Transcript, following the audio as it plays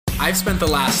I've spent the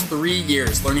last 3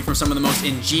 years learning from some of the most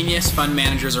ingenious fund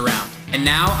managers around. And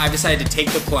now I've decided to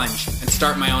take the plunge and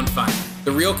start my own fund.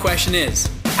 The real question is,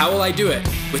 how will I do it?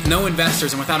 With no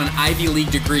investors and without an Ivy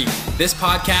League degree, this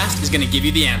podcast is going to give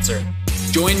you the answer.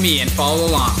 Join me and follow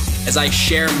along as I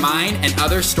share mine and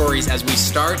other stories as we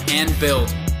start and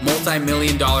build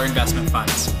multi-million-dollar investment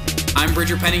funds. I'm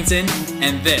Bridger Pennington,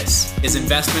 and this is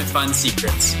Investment Fund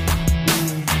Secrets.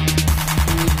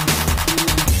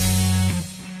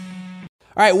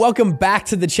 All right, welcome back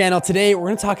to the channel. Today, we're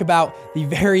going to talk about the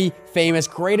very famous,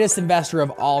 greatest investor of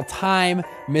all time,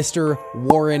 Mr.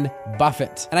 Warren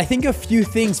Buffett. And I think a few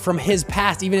things from his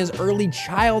past, even his early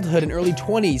childhood and early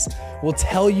 20s, will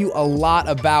tell you a lot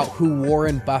about who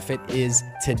Warren Buffett is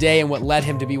today and what led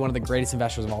him to be one of the greatest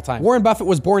investors of all time. Warren Buffett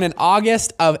was born in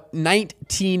August of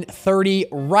 1930,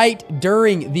 right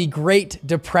during the Great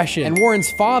Depression. And Warren's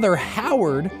father,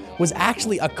 Howard, was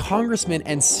actually a congressman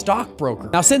and stockbroker.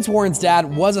 Now, since Warren's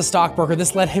dad was a stockbroker,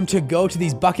 this led him to go to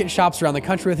these bucket shops around the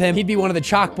country with him. He'd be one of the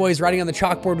chalk boys writing on the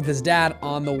chalkboard with his dad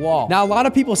on the wall. Now, a lot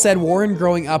of people said Warren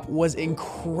growing up was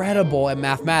incredible at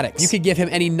mathematics. You could give him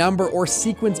any number or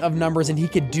sequence of numbers and he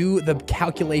could do the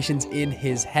calculations in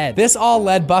his head. This all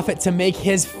led Buffett to make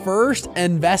his first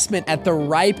investment at the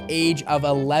ripe age of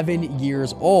 11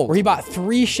 years old, where he bought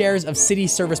 3 shares of City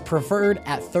Service Preferred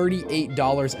at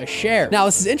 $38 a share. Now,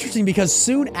 this is interesting because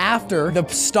soon after, the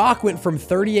stock went from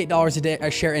 $38 a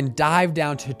share and dived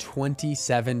down to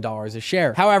 $27 a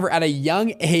share. However, at a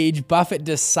young age, Buffett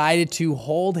decided to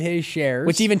hold his shares,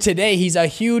 which even today, he's a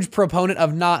huge proponent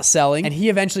of not selling, and he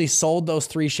eventually sold those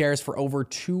 3 shares for over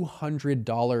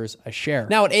 $200 a share.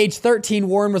 Now, at age 13,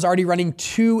 Warren was already running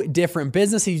 2 different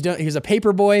businesses. He was a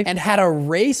paper boy and had a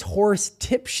racehorse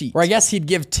tip sheet, where I guess he'd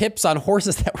give tips on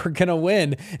horses that were gonna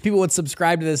win. People would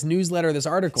subscribe to this newsletter, this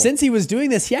article. Since he was doing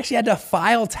this, he actually had to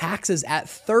file taxes at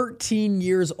 13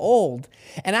 years old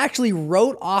and actually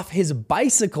wrote off his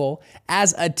bicycle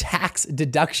as a tax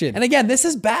deduction. And again, this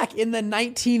is back in the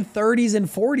 1930s and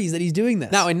 40s that he's doing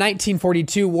this. Now, in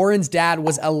 1942, Warren's dad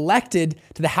was elected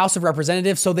to the House of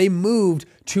Representatives, so they moved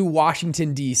to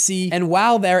Washington, D.C. And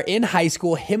while they're in high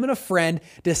school, him and a friend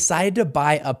decided to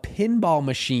buy a pinball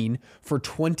machine for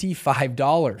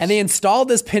 $25. And they installed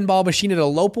this pinball machine at a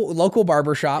local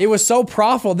barbershop. It was so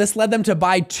profitable, this led them to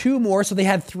buy 2 more, so they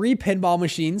had 3 pinball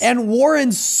machines. And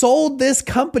Warren sold this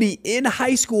company in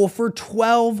high school for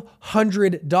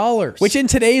 $1,200, which in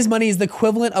today's money is the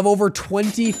equivalent of over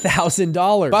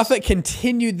 $20,000. Buffett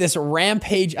continued this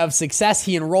rampage of success.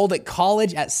 He enrolled at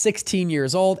college at 16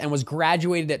 years old and was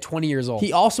graduated at 20 years old.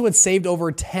 He also had saved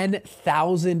over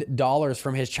 $10,000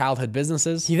 from his childhood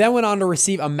businesses. He then went on to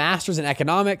receive a master's in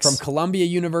economics from Columbia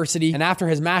University, and after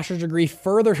his master's degree,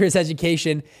 furthered his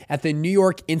education at the New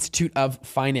York Institute of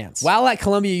Finance. While at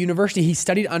Columbia University, he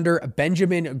studied under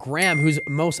Benjamin Graham, who's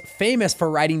most famous for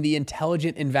writing The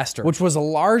Intelligent Investor, which was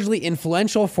largely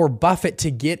influential for Buffett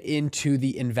to get into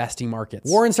the investing markets.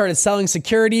 Warren started selling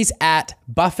securities at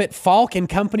Buffett, Falk &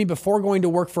 Company before going to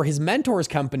work for his mentor's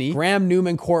company, Graham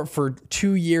Newman Corp, for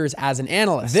 2 years as an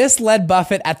analyst. This led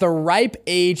Buffett at the ripe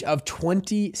age of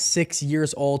 26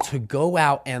 years old to go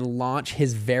out and launch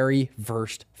his very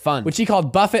first fund, which he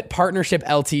called Buffett Partnership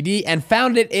Ltd, and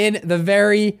founded it in the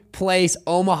very place,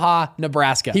 Omaha,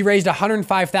 Nebraska. He raised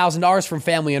 $105,000 from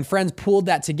family and friends, pooled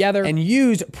that together, and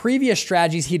used previous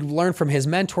strategies he'd learned from his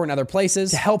mentor and other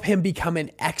places to help him become an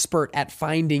expert at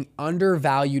finding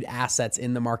undervalued assets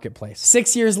in the marketplace.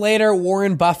 6 years later,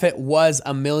 Warren Buffett was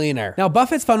a millionaire. Now,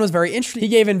 Buffett's fund was very interesting. He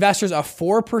gave investors a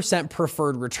 4%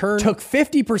 preferred return, took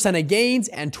 50% of gains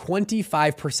and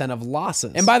 25% of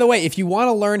losses. And by the way, if you want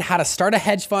to learn how to start a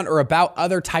hedge fund or about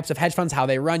other types of hedge funds, how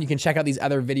they run, you can check out these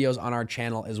other videos on our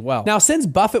channel as well. Now, since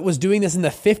Buffett was doing this in the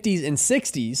 50s and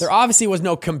 60s, there obviously was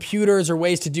no computers or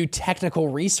ways to do technical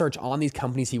research on these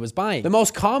companies he was buying. The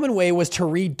most common way was to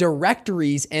read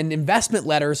directories and investment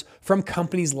letters from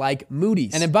companies like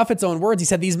Moody's. And in Buffett's own words, he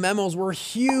said these memos were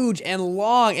huge and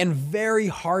long and very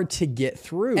hard to get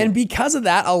through. And because of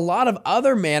that, a lot of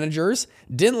other managers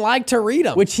didn't like to read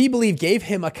them, which he believed gave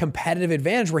him a competitive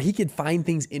advantage where he could find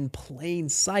things in plain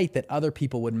sight that other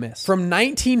people would miss. From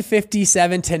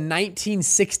 1957 to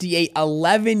 1968,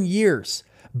 11 years,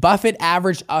 Buffett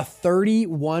averaged a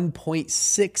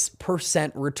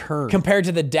 31.6% return compared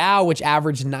to the Dow, which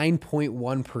averaged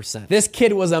 9.1%. This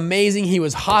kid was amazing. He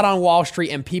was hot on Wall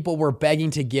Street and people were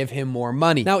begging to give him more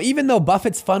money. Now, even though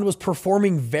Buffett's fund was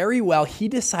performing very well, he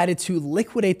decided to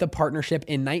liquidate the partnership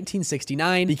in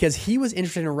 1969 because he was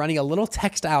interested in running a little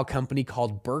textile company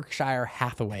called Berkshire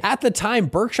Hathaway. At the time,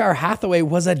 Berkshire Hathaway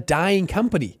was a dying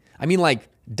company. I mean, like,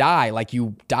 dye, like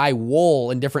you dye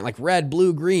wool in different like red,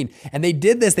 blue, green. And they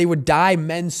did this. They would dye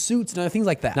men's suits and other things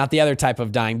like that. Not the other type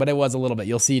of dyeing, but it was a little bit.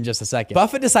 You'll see in just a second.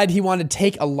 Buffett decided he wanted to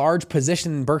take a large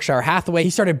position in Berkshire Hathaway. He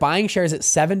started buying shares at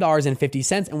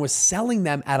 $7.50 and was selling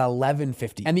them at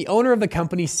 $11.50. And the owner of the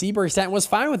company, Seabury Stanton, was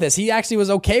fine with this. He actually was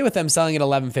okay with them selling at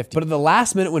 $11.50. But at the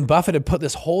last minute, when Buffett had put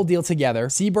this whole deal together,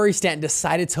 Seabury Stanton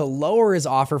decided to lower his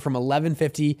offer from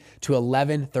 $11.50 to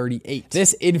 $11.38.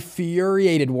 This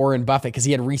infuriated Warren Buffett because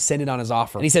he had rescinded on his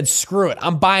offer. And he said, screw it.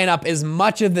 I'm buying up as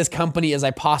much of this company as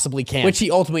I possibly can, which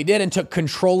he ultimately did and took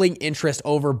controlling interest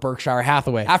over Berkshire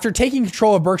Hathaway. After taking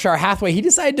control of Berkshire Hathaway, he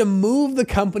decided to move the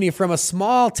company from a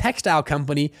small textile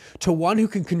company to one who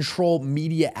can control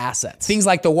media assets. Things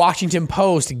like the Washington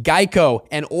Post, Geico,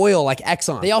 and oil like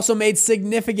Exxon. They also made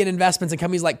significant investments in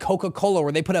companies like Coca-Cola,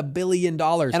 where they put $1 billion,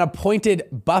 and appointed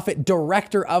Buffett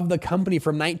director of the company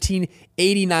from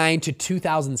 1989 to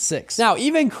 2006. Now,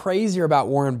 even crazier about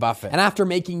Warren Buffett, and after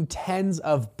making tens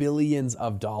of billions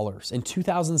of dollars, in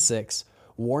 2006,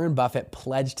 Warren Buffett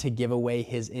pledged to give away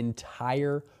his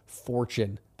entire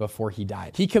fortune before he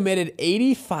died. He committed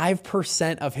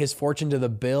 85% of his fortune to the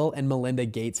Bill and Melinda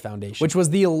Gates Foundation, which was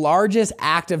the largest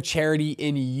act of charity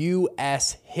in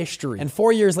U.S. history. And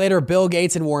 4 years later, Bill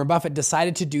Gates and Warren Buffett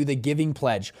decided to do the Giving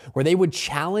Pledge, where they would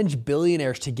challenge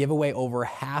billionaires to give away over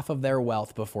half of their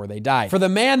wealth before they died. For the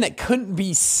man that couldn't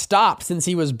be stopped since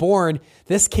he was born,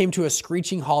 this came to a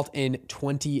screeching halt in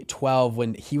 2012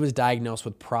 when he was diagnosed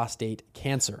with prostate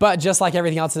cancer. But just like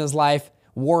everything else in his life,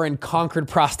 Warren conquered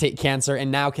prostate cancer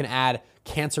and now can add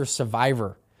cancer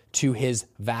survivor to his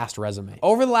vast resume.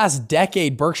 Over the last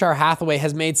decade, Berkshire Hathaway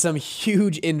has made some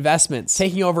huge investments,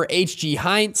 taking over H.G.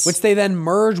 Heinz, which they then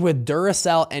merged with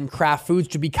Duracell and Kraft Foods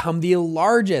to become the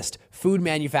largest food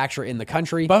manufacturer in the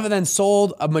country. Buffett then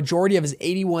sold a majority of his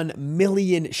 81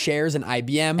 million shares in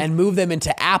IBM and moved them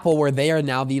into Apple, where they are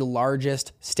now the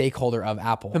largest stakeholder of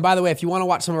Apple. And by the way, if you want to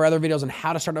watch some of our other videos on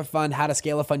how to start a fund, how to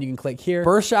scale a fund, you can click here.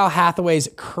 Berkshire Hathaway's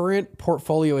current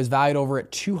portfolio is valued over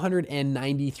at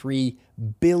 $293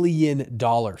 billion,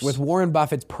 with Warren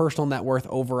Buffett's personal net worth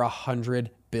over $100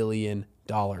 billion.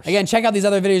 Again, check out these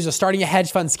other videos of starting a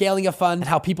hedge fund, scaling a fund, and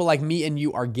how people like me and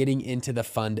you are getting into the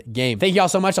fund game. Thank you all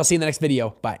so much. I'll see you in the next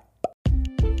video. Bye.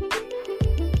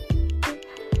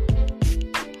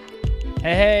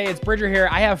 Hey, it's Bridger here.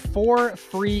 I have 4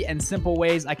 free and simple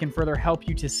ways I can further help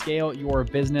you to scale your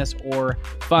business or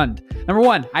fund. Number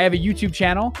 1, I have a YouTube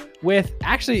channel with,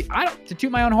 actually, to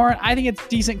toot my own horn, I think it's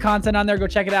decent content on there. Go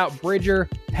check it out. Bridger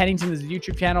Pennington is a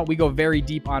YouTube channel. We go very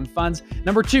deep on funds.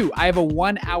 Number 2, I have a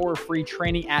 1-hour free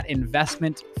training at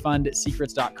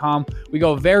investmentfundsecrets.com. We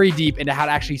go very deep into how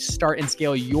to actually start and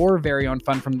scale your very own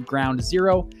fund from ground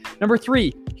zero. Number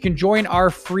 3, you can join our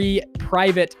free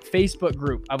private Facebook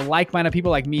group of like-minded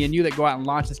people like me and you that go out and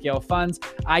launch and scale funds.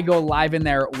 I go live in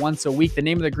there once a week. The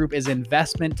name of the group is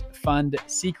Investment Fund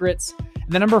Secrets. And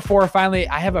then number 4, finally,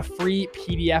 I have a free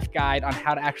PDF guide on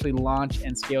how to actually launch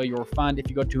and scale your fund. If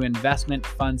you go to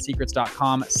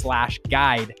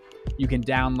investmentfundsecrets.com/guide, you can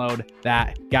download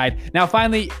that guide. Now,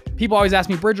 finally, people always ask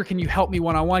me, Bridger, can you help me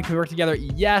one-on-one? Can we work together?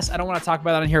 Yes, I don't want to talk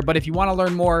about that on here, but if you want to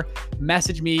learn more,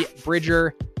 message me,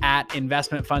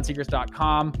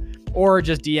 Bridger@investmentfundsecrets.com, or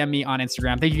just DM me on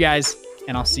Instagram. Thank you guys,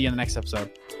 and I'll see you in the next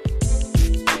episode.